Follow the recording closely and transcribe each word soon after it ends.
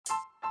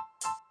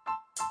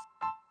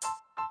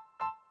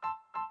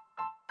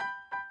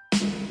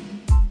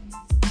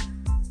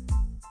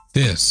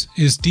This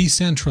is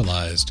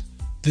Decentralized,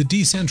 the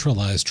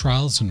Decentralized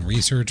Trials and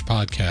Research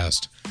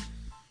podcast.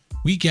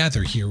 We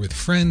gather here with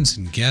friends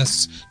and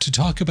guests to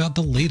talk about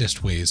the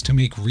latest ways to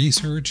make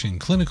research and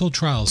clinical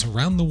trials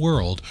around the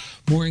world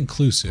more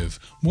inclusive,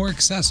 more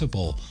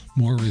accessible,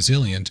 more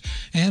resilient,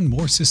 and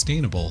more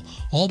sustainable,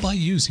 all by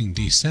using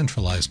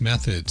decentralized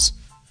methods.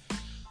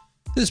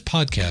 This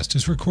podcast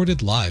is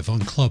recorded live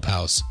on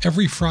Clubhouse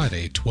every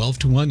Friday, 12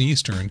 to 1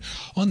 Eastern,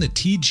 on the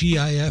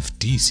TGIF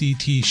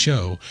DCT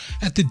show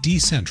at the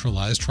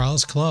Decentralized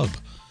Trials Club.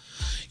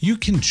 You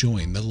can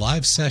join the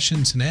live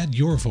sessions and add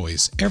your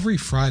voice every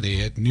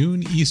Friday at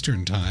noon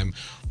Eastern Time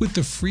with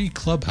the free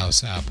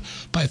Clubhouse app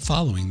by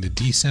following the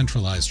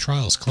Decentralized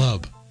Trials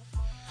Club.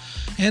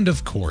 And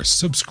of course,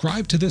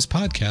 subscribe to this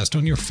podcast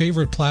on your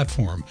favorite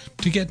platform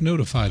to get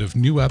notified of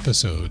new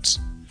episodes.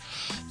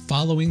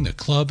 Following the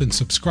club and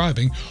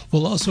subscribing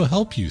will also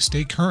help you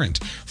stay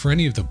current for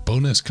any of the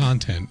bonus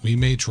content we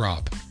may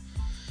drop.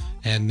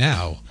 And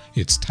now,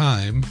 it's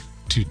time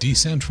to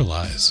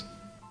decentralize.